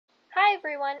Hi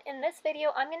everyone, in this video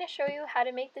I'm going to show you how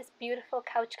to make this beautiful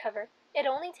couch cover. It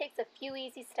only takes a few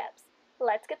easy steps.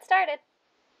 Let's get started!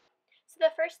 So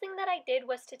the first thing that I did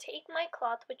was to take my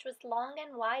cloth, which was long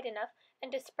and wide enough,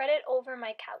 and to spread it over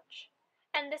my couch.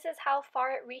 And this is how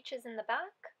far it reaches in the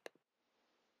back.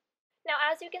 Now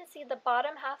as you can see, the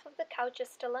bottom half of the couch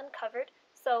is still uncovered,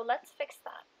 so let's fix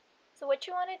that. So what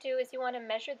you want to do is you want to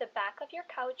measure the back of your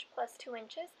couch plus 2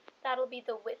 inches. That'll be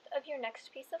the width of your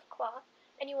next piece of cloth.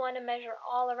 And you want to measure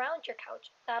all around your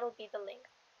couch. That'll be the length.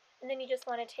 And then you just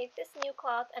want to take this new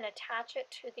cloth and attach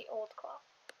it to the old cloth.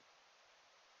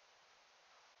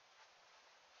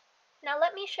 Now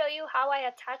let me show you how I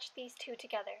attach these two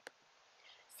together.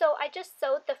 So I just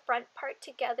sewed the front part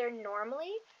together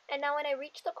normally, and now when I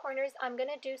reach the corners I'm going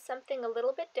to do something a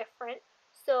little bit different.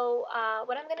 So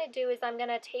what I'm going to do is I'm going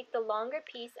to take the longer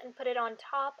piece and put it on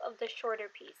top of the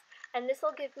shorter piece, and this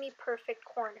will give me perfect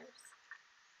corners.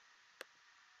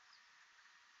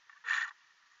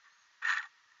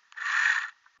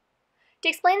 To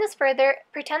explain this further,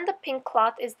 pretend the pink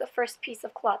cloth is the first piece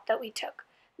of cloth that we took.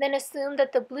 Then assume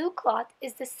that the blue cloth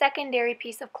is the secondary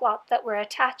piece of cloth that we're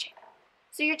attaching.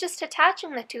 So you're just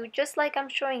attaching the two just like I'm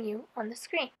showing you on the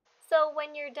screen. So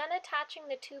when you're done attaching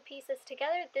the two pieces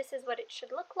together, this is what it should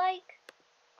look like.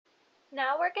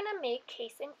 Now we're going to make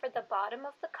casing for the bottom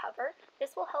of the cover.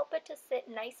 This will help it to sit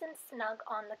nice and snug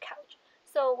on the couch.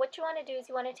 So what you want to do is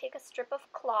you want to take a strip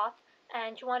of cloth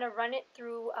and you want to run it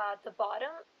through the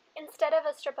bottom. Instead of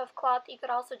a strip of cloth, you could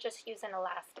also just use an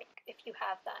elastic if you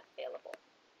have that available.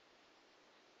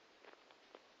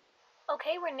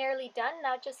 Okay, we're nearly done.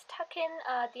 Now just tuck in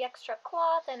the extra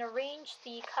cloth and arrange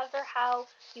the cover how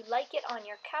you like it on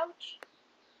your couch.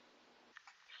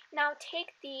 Now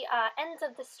take the ends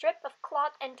of the strip of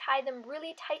cloth and tie them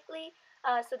really tightly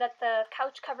so that the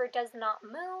couch cover does not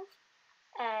move.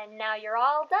 And now you're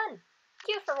all done.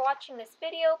 Thank you for watching this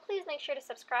video. Please make sure to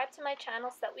subscribe to my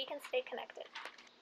channel so that we can stay connected.